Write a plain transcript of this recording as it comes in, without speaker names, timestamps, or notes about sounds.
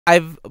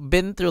I've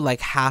been through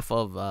like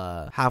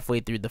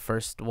halfway through the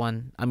first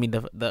one. I mean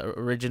the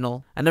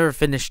original. I never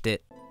finished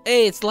it.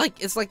 Hey, it's like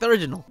the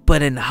original,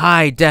 but in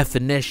high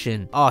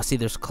definition. Oh, see,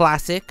 there's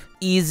classic,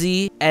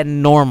 easy,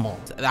 and normal.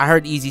 I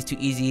heard easy's too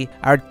easy.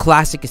 I heard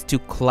classic is too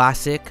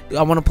classic.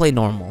 I want to play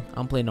normal.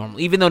 I'm playing normal,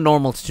 even though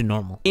normal's too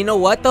normal. You know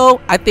what though?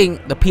 I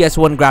think the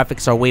PS1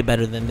 graphics are way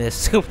better than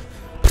this.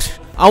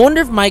 I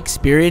wonder if my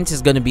experience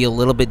is going to be a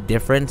little bit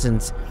different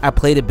since I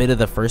played a bit of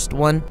the first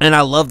one. And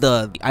I know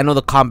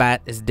the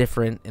combat is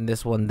different in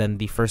this one than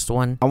the first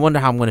one. I wonder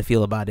how I'm going to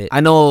feel about it. I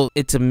know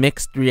it's a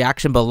mixed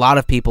reaction, but a lot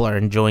of people are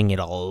enjoying it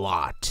a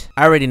lot.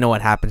 I already know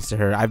what happens to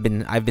her.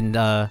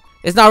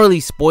 It's not really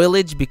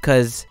spoilage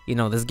because, you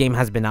know, this game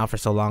has been out for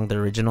so long, the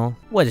original.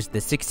 What is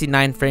this,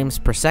 69 frames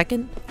per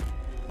second?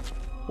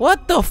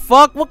 What the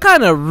fuck? What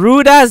kind of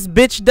rude ass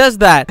bitch does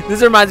that?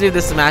 This reminds me of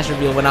the Smash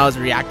reveal when I was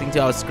reacting to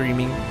it, I was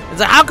screaming.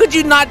 It's like, how could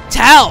you not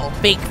tell,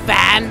 big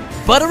fan?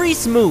 Buttery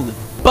smooth.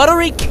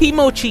 Buttery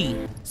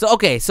kimochi. So,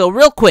 okay, so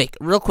real quick,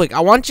 I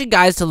want you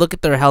guys to look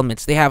at their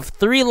helmets. They have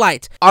 3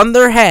 lights on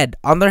their head,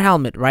 on their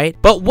helmet, right?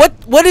 But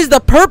what is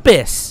the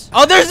purpose?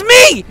 Oh, there's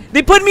me!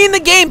 They put me in the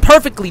game.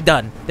 Perfectly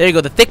done. There you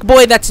go, the thick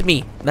boy, that's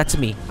me. That's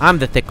me. I'm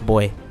the thick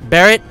boy.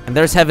 Barrett, and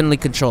there's Heavenly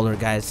Controller,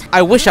 guys.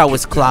 I wish I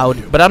was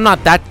Cloud, but I'm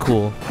not that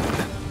cool.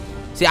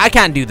 See, I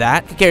can't do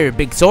that. I can carry a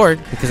big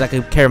sword because I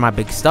can carry my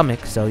big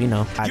stomach, so, you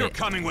know. You're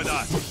coming with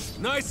us.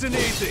 Nice and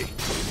easy.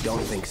 Don't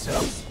think so.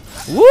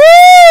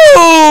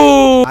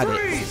 Woo!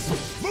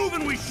 Freeze! Move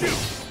and we shoot.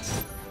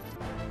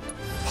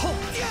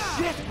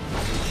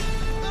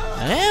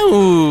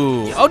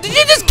 Oh, did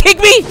you just kick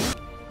me?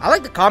 I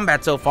like the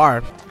combat so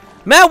far.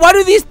 Man, why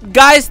do these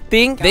guys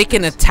think they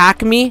can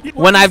attack me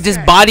when I've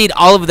just bodied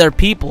all of their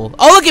people?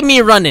 Oh, look at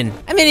me running.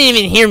 I didn't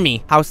even hear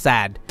me. How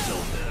sad.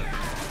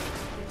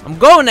 I'm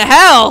going to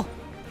hell.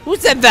 Who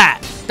said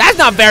that? That's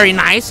not very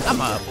nice. I'm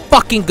a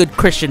fucking good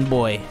Christian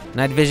boy.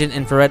 Night vision,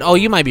 infrared. Oh,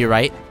 you might be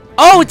right.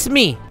 Oh, it's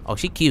me. Oh,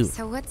 she cute.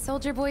 So what's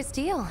Soldier Boy's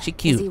deal? She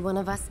cute. Is he one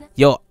of us now?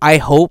 Yo, I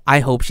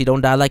hope she don't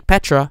die like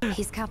Petra.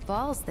 He's got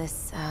balls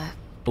this,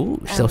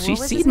 Ooh, so she's what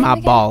was seen his my name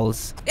again?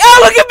 balls. Oh,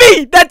 look at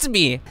me. That's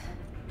me.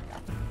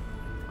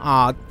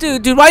 Aw,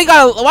 dude, why you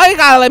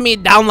gotta let me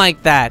down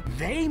like that?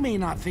 They may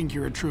not think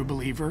you're a true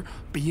believer,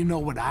 but you know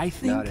what I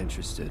think? Not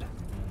interested.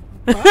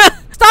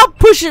 Stop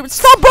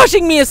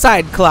pushing me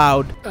aside,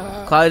 Cloud.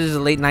 Cloud is the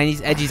late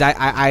 90s edgies.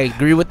 I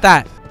agree with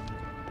that.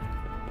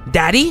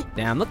 Daddy?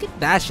 Damn, look at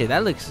that shit.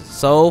 That looks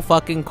so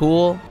fucking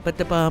cool. I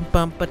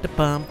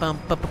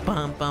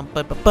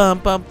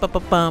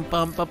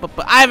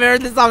haven't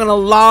heard this song in a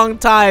long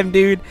time,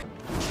 dude.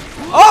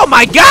 Oh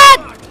my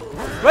god!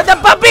 Where's the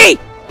puppy?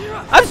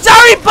 I'm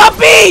sorry,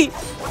 puppy!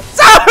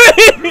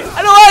 Sorry!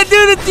 I don't want to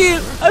do this to you!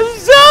 I'm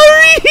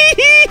sorry!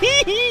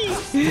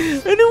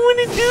 I don't want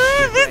to do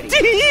this to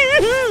you!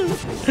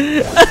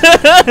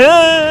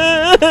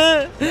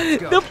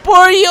 The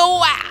poor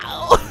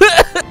wow!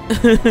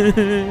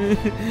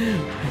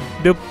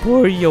 The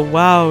poor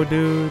wow,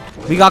 dude.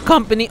 We got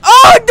company.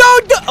 Oh, no!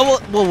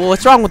 Well,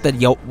 what's wrong with the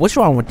yo? What's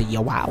wrong with the yo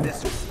wow?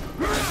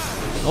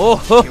 Oh,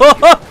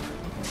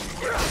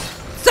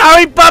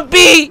 sorry,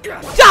 puppy!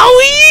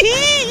 Sorry!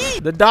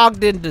 The dog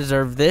didn't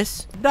deserve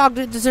this. The dog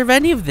didn't deserve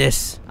any of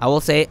this. I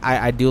will say,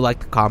 I do like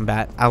the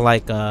combat. I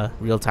like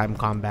real-time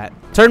combat.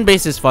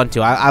 Turn-based is fun,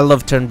 too. I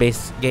love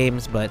turn-based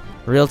games, but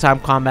real-time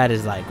combat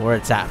is like where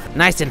it's at.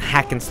 Nice and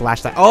hack and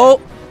slash. Like,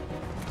 oh!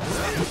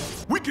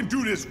 We can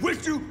do this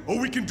with you, or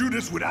we can do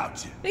this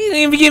without you. You didn't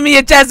even give me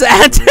a chance to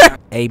answer.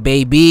 Hey,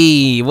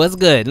 baby. What's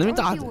good? Let me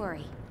talk. Don't you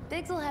worry.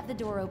 Biggs will have the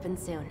door open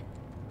soon.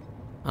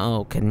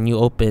 Oh, can you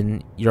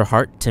open your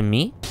heart to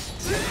me?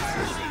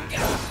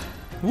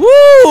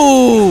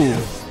 Woo!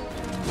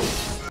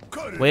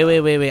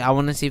 Wait. I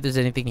want to see if there's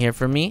anything here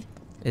for me.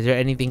 Is there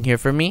anything here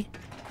for me?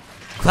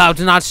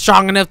 Cloud's not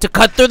strong enough to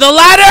cut through the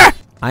ladder!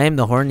 I am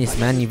the horniest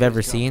man you've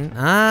ever seen.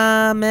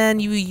 Ah, man,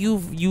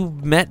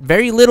 you've met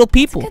very little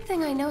people. Good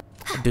thing I know.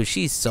 Dude,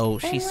 she's so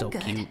cute.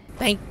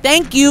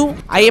 Thank you.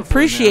 I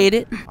appreciate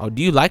it. Oh,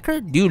 do you like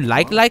her? Do you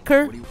like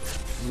her?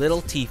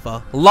 Little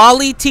Tifa.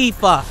 Lolly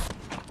Tifa.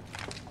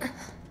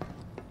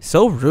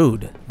 So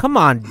rude. Come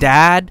on,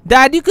 Dad.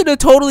 Dad, you could have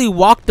totally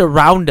walked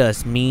around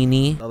us,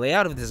 meanie. The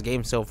layout of this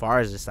game so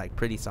far is just like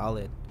pretty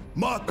solid.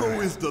 Mako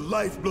is the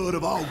lifeblood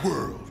of our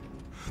world.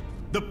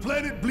 The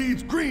planet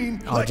bleeds green.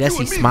 Oh, like Jessie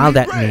you and me smiled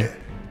bleed at me. red.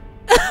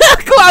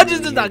 Cloud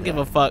just does not give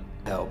a fuck.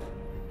 Help.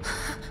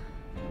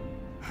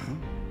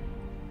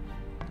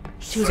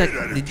 She was Say like,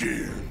 that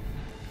again.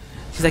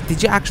 she's like,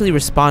 did you actually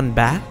respond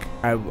back?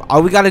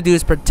 All we gotta do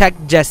is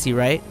protect Jessie,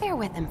 right? Bear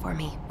with him for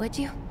me, would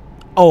you?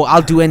 Oh,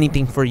 I'll do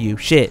anything for you.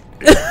 Shit.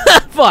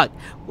 Fuck.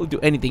 We'll do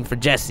anything for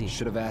Jessie.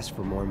 Should have asked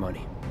for more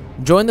money.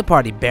 Join the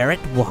party, Barrett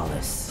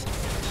Wallace.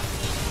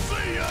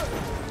 See ya.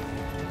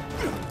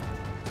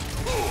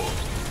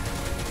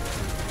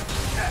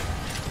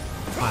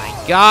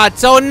 My God,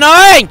 so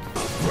annoying!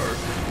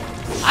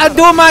 I'm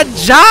doing my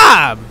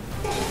job.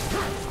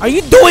 Are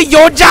you doing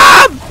your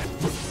job?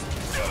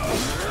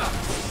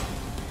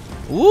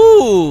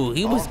 Ooh,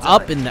 he was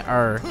up in the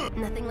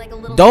Nothing like a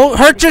little Don't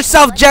hurt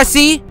yourself,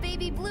 Jessie.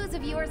 baby blues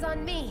of yours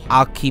on me.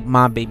 I'll keep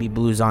my baby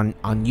blues on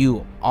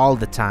you all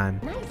the time.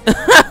 Nice.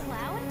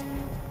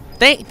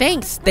 Cloud.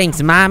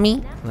 Thanks,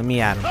 mommy. Let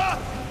me at him.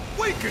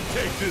 We can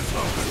take this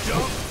hunk of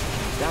junk.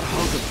 That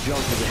hunk of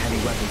junk is a heavy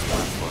weapons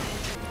platform.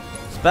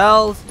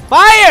 Spells.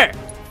 Fire!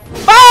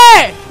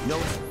 Fire! No,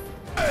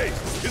 Hey,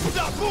 it's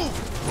not moving.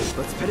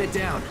 let's pin it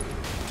down.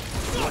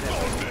 Suck on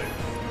this.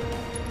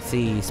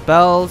 See,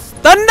 spells.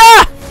 Thunder!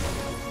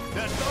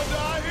 That thunder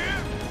I hear?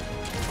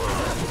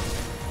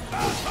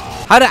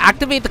 How to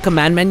activate the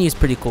command menu is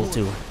pretty cool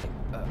too.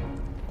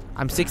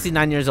 I'm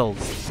 69 years old.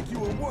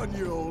 You a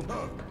 1-year-old,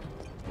 huh?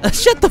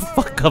 Shut the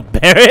fuck up,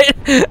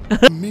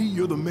 Barrett. Me,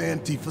 you're the man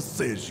Tifa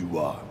says you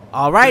are.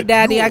 All right,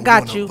 That Daddy, you're I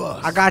got one you. of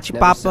us. I got you,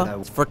 Never said Papa. I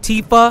It's for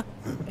Tifa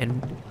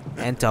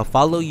and to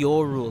follow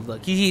your rules.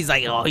 Look, he's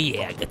like, oh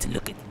yeah, I get to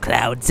look at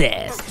Cloud's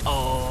ass.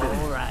 All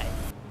right.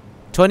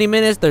 20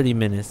 minutes, 30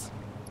 minutes.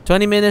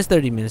 20 minutes,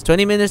 30 minutes.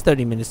 20 minutes,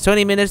 30 minutes.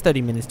 20 minutes,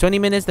 30 minutes. 20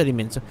 minutes, 30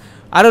 minutes.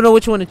 I don't know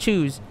which one to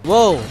choose.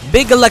 Whoa,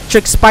 big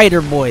electric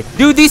spider boy.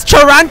 Dude, these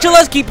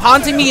tarantulas keep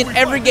haunting me in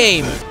every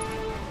game.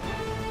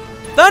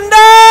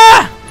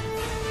 Thunder!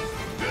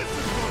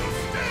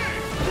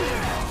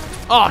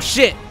 Oh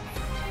shit!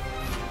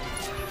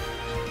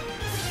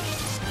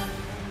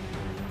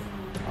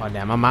 Oh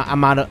damn!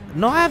 I'm out of.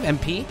 No, I have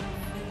MP.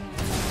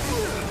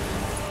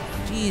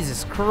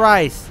 Jesus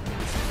Christ!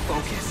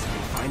 Focus.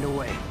 Find a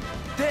way.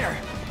 There!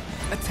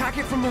 Attack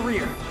it from the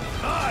rear.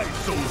 Aye,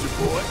 soldier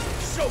boy.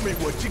 Show me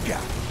what you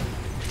got.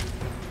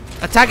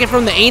 Attack it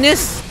from the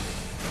anus.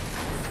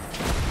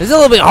 This is a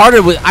little bit harder.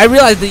 I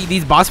realize that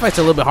these boss fights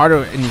are a little bit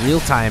harder in real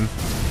time.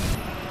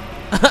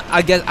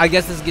 I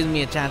guess this gives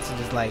me a chance to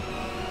just like.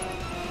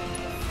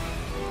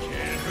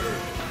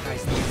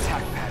 Guys, the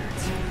attack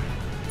patterns.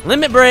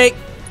 Limit break.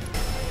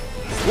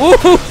 Woo!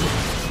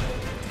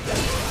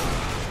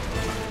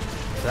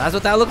 So that's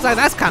what that looks like.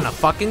 That's kind of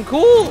fucking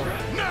cool.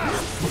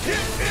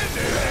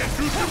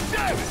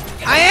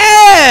 I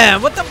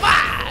am. What the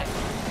fuck?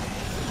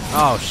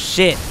 Oh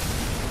shit.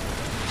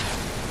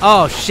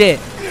 Oh shit.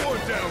 Going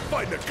down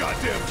fighting a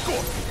goddamn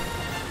scorpion.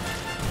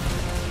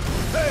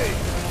 Hey,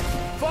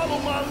 follow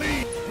my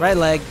lead. Right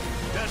leg.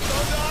 That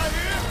thunder I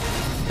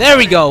hear? There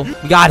we go.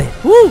 We got it.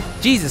 Woo!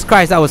 Jesus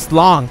Christ, that was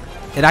long.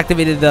 It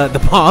activated the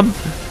bomb.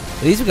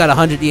 At least we got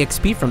 100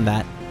 EXP from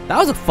that. That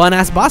was a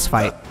fun-ass boss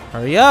fight.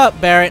 Hurry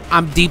up, Barrett.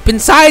 I'm deep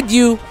inside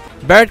you.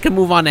 Barrett can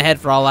move on ahead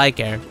for all I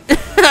care.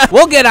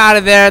 We'll get out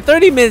of there.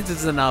 30 minutes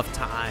is enough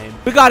time.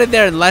 We got in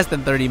there in less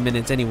than 30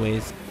 minutes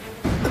anyways.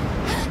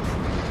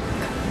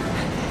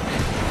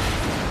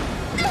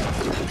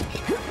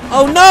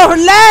 Oh no, her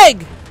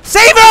leg!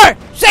 Save her!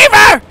 Save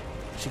her!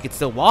 She could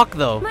still walk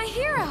though. My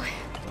hero.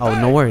 Oh,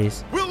 no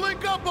worries. We'll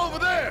link up over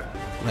there.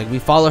 Like, we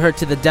follow her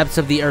to the depths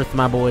of the earth,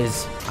 my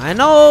boys. I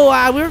know,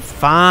 we're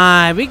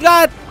fine. We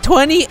got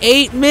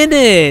 28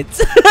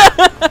 minutes.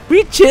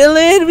 We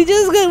chilling.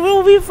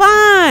 We'll be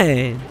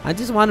fine. I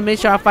just want to make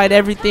sure I fight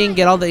everything,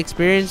 get all the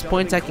experience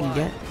points I can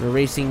get. We're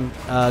racing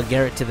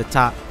Garrett to the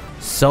top.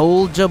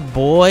 Soldier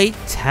boy,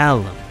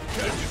 tell him.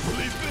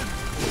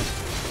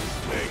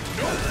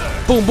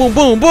 Boom, boom,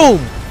 boom, boom.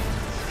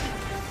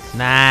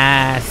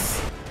 Nice.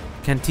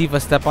 Can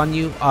Tifa step on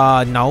you?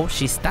 No,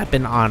 she's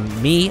stepping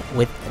on me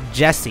with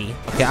Jessie.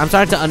 Okay, I'm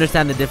starting to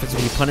understand the difference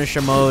between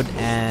Punisher mode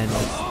and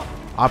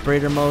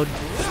Operator mode.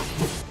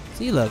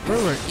 See, look,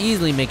 we're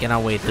easily making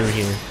our way through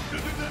here.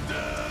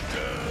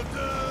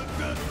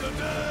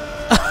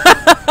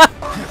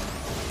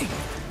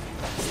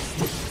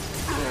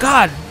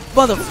 God,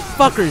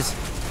 motherfuckers.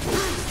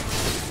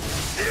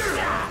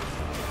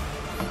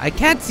 I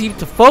can't seem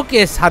to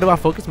focus. How do I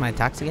focus my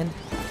attacks again?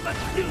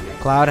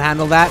 Cloud,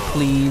 handle that,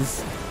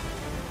 please.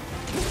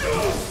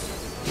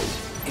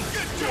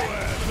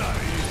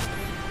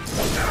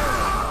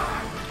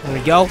 There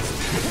we go.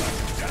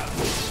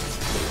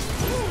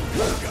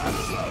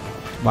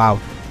 Wow,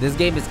 this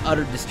game is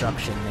utter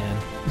destruction, man.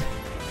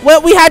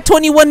 Well, we had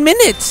 21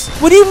 minutes.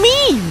 What do you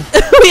mean?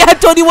 We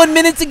had 21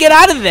 minutes to get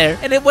out of there,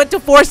 and it went to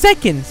 4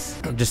 seconds.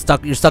 I'm just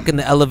stuck. You're stuck in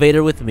the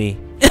elevator with me.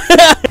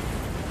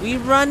 We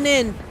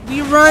running.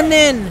 We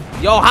running.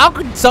 Yo, how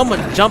could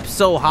someone jump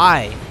so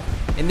high?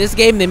 In this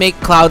game, they make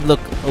Cloud look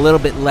a little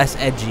bit less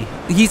edgy.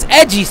 He's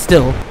edgy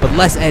still, but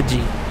less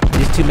edgy.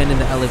 These two men in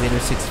the elevator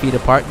 6 feet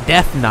apart.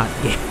 Death not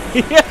gay.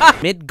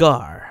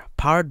 Midgar,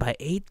 powered by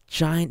 8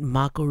 giant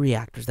Mako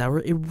reactors that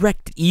were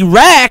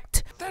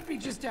erect. That'd be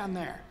just down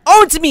there.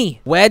 Oh, it's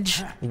me.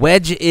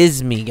 Wedge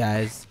is me,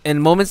 guys.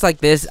 In moments like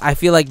this, I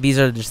feel like these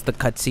are just the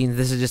cutscenes.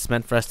 This is just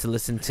meant for us to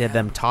listen to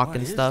them talk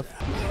and stuff.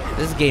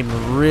 This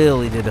game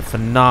really did a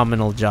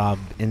phenomenal job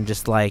in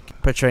just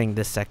like portraying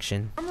this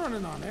section. I'm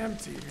running on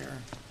empty here.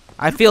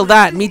 I feel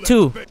that. Me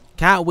too.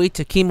 Can't wait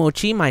to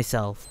kimochi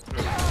myself.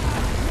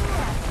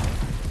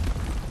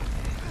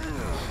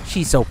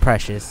 She's so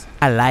precious.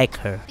 I like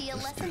her. Be a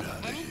lesson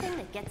to anything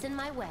that gets in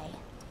my way.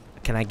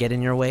 Can I get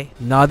in your way?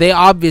 No, they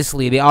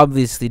obviously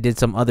did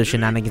some other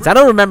shenanigans. I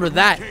don't remember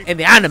that in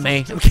the anime.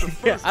 I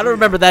don't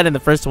remember that in the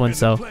first one.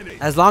 So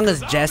as long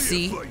as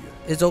Jessie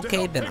is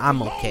okay, then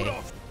I'm okay.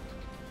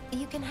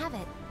 You can have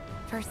it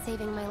for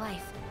saving my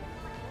life.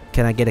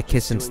 Can I get a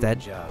kiss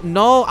instead?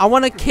 No, I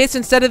want a kiss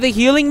instead of the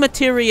healing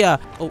materia.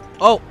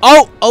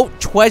 Oh,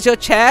 treasure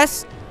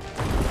chest.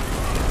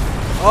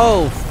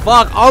 Oh,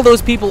 fuck. All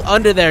those people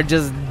under there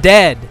just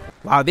dead.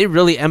 Wow, they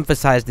really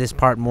emphasized this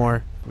part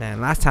more.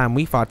 Man, last time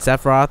we fought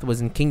Sephiroth was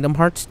in Kingdom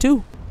Hearts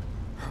 2.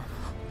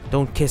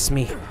 Don't kiss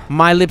me.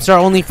 My lips are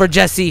only for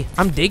Jessie.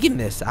 I'm digging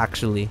this,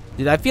 actually.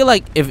 Dude, I feel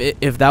like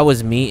if that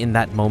was me in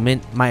that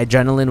moment, my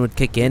adrenaline would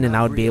kick in and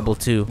I would be able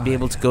to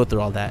go through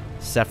all that.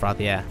 Sephiroth,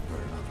 yeah.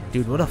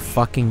 Dude, what a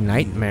fucking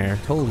nightmare.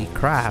 Holy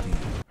crap.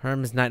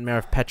 Herm's Nightmare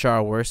of Petra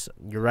are worse.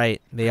 You're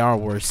right, they are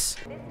worse.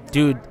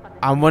 Dude,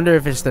 I wonder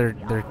if it's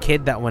their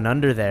kid that went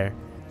under there.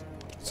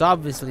 So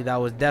obviously that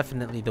was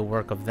definitely the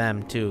work of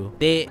them too.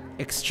 They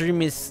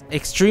extremized.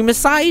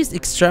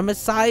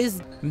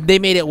 They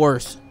made it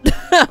worse.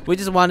 We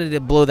just wanted to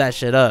blow that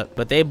shit up,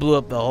 but they blew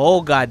up the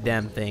whole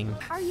goddamn thing.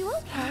 Are you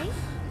okay?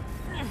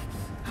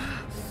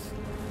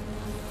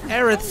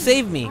 Aerith,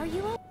 save me. Are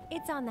you okay?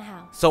 It's on the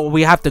house. So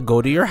we have to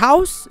go to your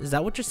house? Is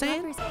that what you're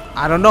saying?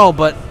 I don't know,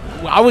 but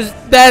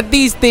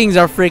these things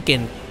are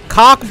freaking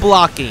cock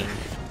blocking.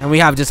 And we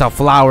have just a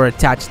flower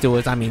attached to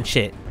us. I mean,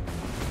 shit.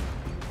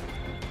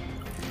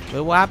 Wait,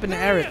 what happened to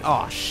Eric?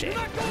 Oh, shit.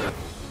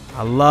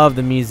 I love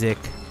the music.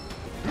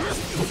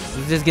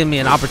 It's just giving me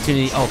an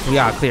opportunity. Oh, we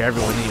gotta clear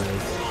everyone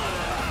anyways.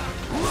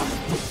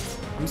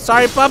 I'm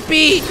sorry,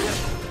 puppy.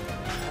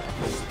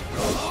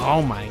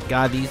 Oh my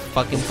god, these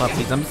fucking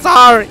puppies. I'm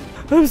sorry.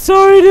 I'm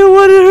sorry, I didn't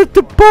want to hurt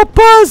the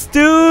puppas,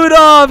 dude.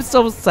 Oh, I'm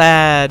so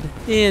sad.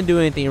 He didn't do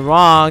anything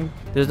wrong.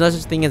 There's no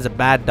such thing as a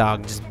bad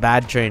dog, just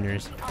bad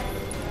trainers.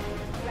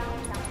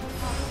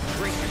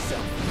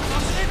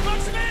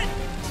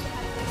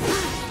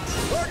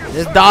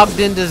 This dog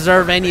didn't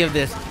deserve any of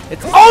this.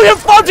 It's all your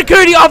fault,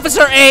 Security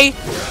Officer A!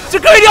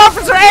 Security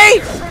Officer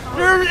A!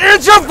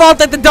 It's your fault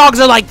that the dogs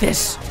are like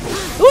this.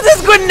 Who's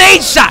this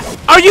grenade shot?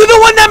 Are you the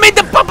one that made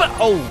the puppet?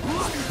 Oh.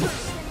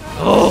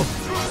 Oh.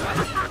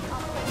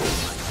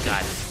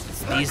 God.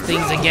 It's these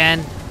things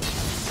again.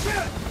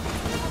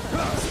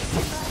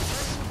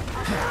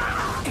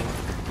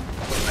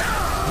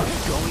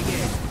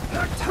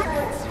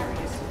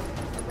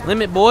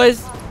 Limit,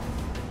 boys.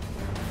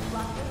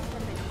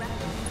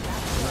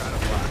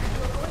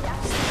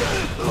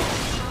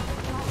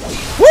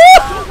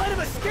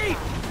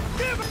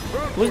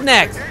 Who's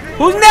next?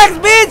 Who's next,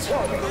 bitch?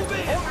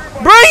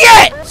 Bring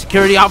it!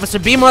 Security officer,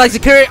 be more like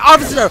security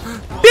officer,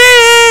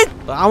 bitch!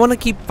 But I want to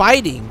keep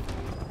fighting.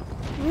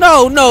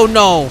 No.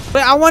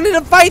 But I wanted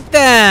to fight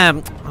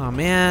them. Oh,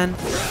 man.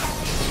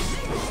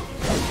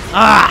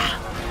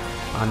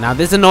 Oh, now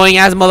this annoying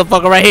ass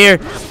motherfucker right here.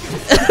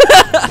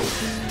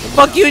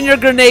 Fuck you and your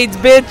grenades,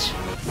 bitch.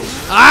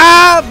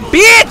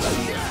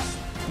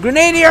 Bitch!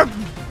 Grenadier,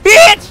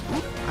 bitch!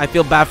 I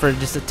feel bad for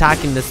just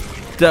attacking this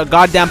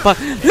goddamn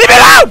Leave me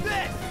alone!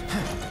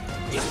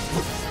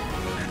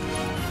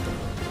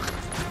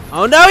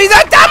 Oh no, he's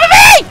on top of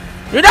me!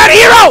 You're not a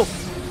hero!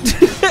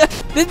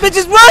 This bitch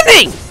is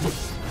running!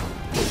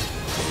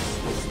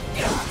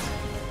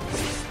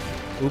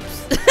 Oops.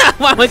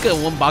 Why am I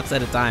cutting one box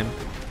at a time?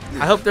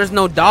 I hope there's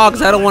no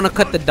dogs. I don't want to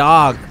cut the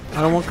dog.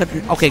 I don't want to cut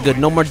the... Okay, good.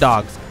 No more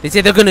dogs. They say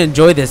they're going to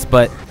enjoy this,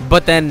 but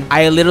then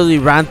I literally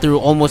ran through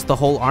almost the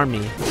whole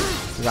army.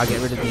 We gotta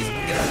get rid of these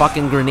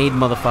fucking grenade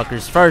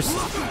motherfuckers first.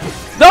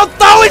 No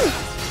throwing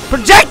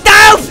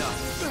projectiles!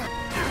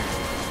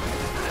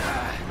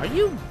 Are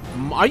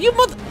you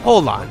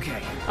hold on.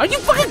 Are you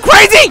fucking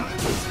crazy?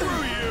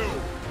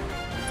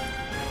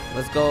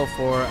 Let's go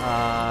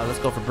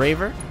for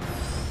braver.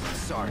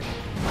 Sorry.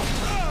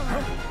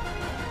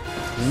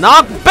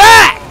 Knock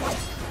back!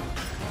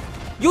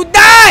 You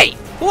die!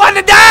 Who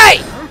wanna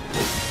die?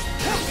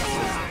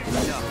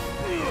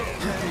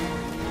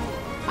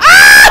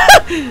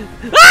 You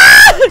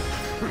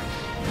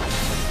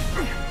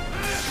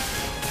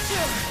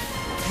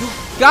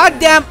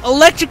goddamn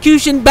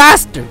electrocution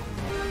bastard!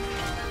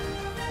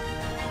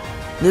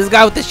 This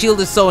guy with the shield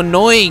is so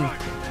annoying.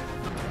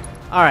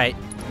 Alright.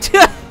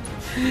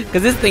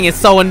 Because this thing is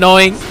so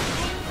annoying.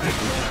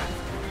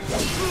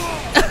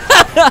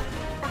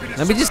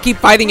 Let me just keep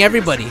fighting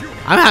everybody.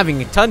 I'm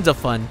having tons of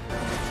fun.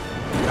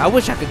 I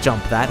wish I could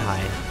jump that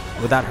high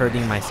without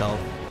hurting myself.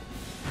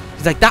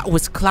 He's like, that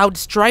was Cloud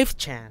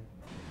Strife-chan.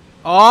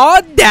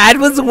 Oh, Dad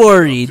was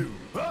worried.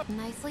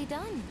 Nicely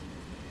done.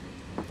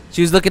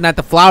 She was looking at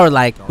the flower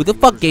like, who the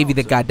fuck gave you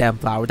the goddamn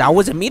flower? That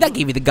wasn't me that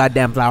gave you the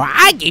goddamn flower.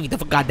 I gave you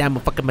the goddamn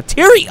fucking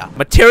materia.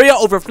 Materia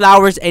over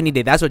flowers any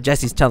day. That's what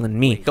Jessie's telling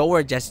me. Don't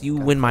worry, Jess. You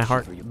win my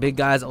heart. Big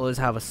guys always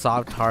have a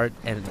soft heart.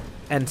 And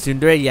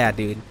tsundere, yeah,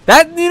 dude.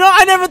 That, you know,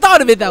 I never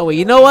thought of it that way.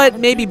 You know what?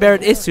 Maybe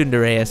Barrett is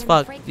tsundere as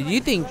fuck. Did you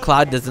think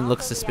Cloud doesn't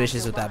look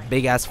suspicious with that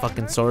big ass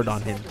fucking sword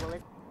on him?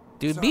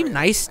 Dude, be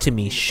nice to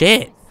me.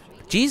 Shit.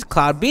 Jeez,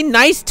 Cloud, be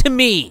nice to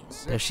me.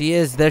 There she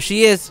is. There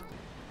she is.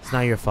 It's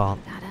not your fault.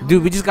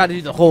 Dude, we just gotta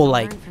do the whole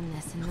like Learn from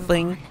this and move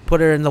thing, on.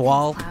 put her in the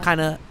wall kind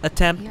of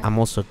attempt. I'm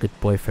also a good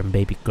boyfriend,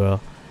 baby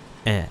girl,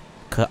 and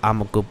 'cause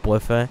I'm a good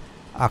boyfriend,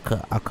 I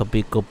could be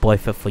a good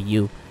boyfriend for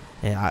you,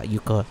 and you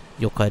could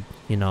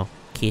you know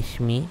kiss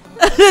me.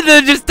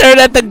 Then just stared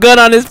at the gun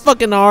on his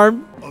fucking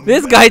arm.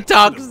 This guy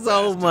talks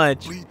so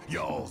much.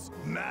 Y'all's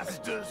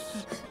masters.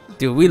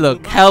 Dude, we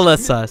look hella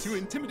sus. To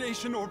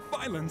intimidation or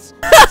violence.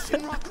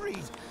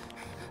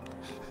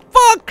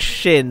 Fuck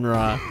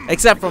Shinra.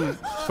 Except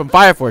from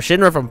Fire Force.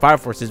 Shinra from Fire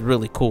Force is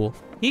really cool.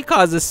 He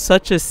causes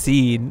such a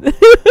scene.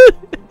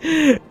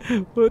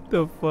 What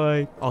the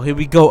fuck? Oh, here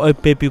we go. Oh,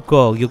 baby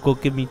girl, you go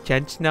give me a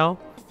chance now?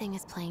 The thing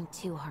is playing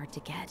too hard to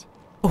get.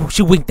 Oh,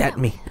 she winked at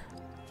me.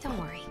 Don't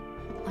worry.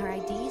 Our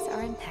IDs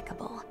are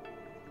impeccable.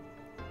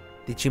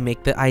 Did you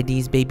make the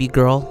IDs, baby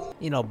girl?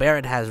 You know,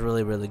 Barrett has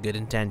really, really good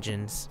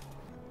intentions.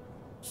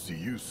 See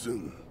you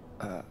soon.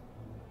 At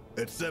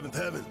 7th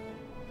Heaven.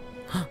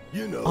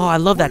 You know. Oh, I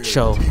love that where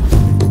show. people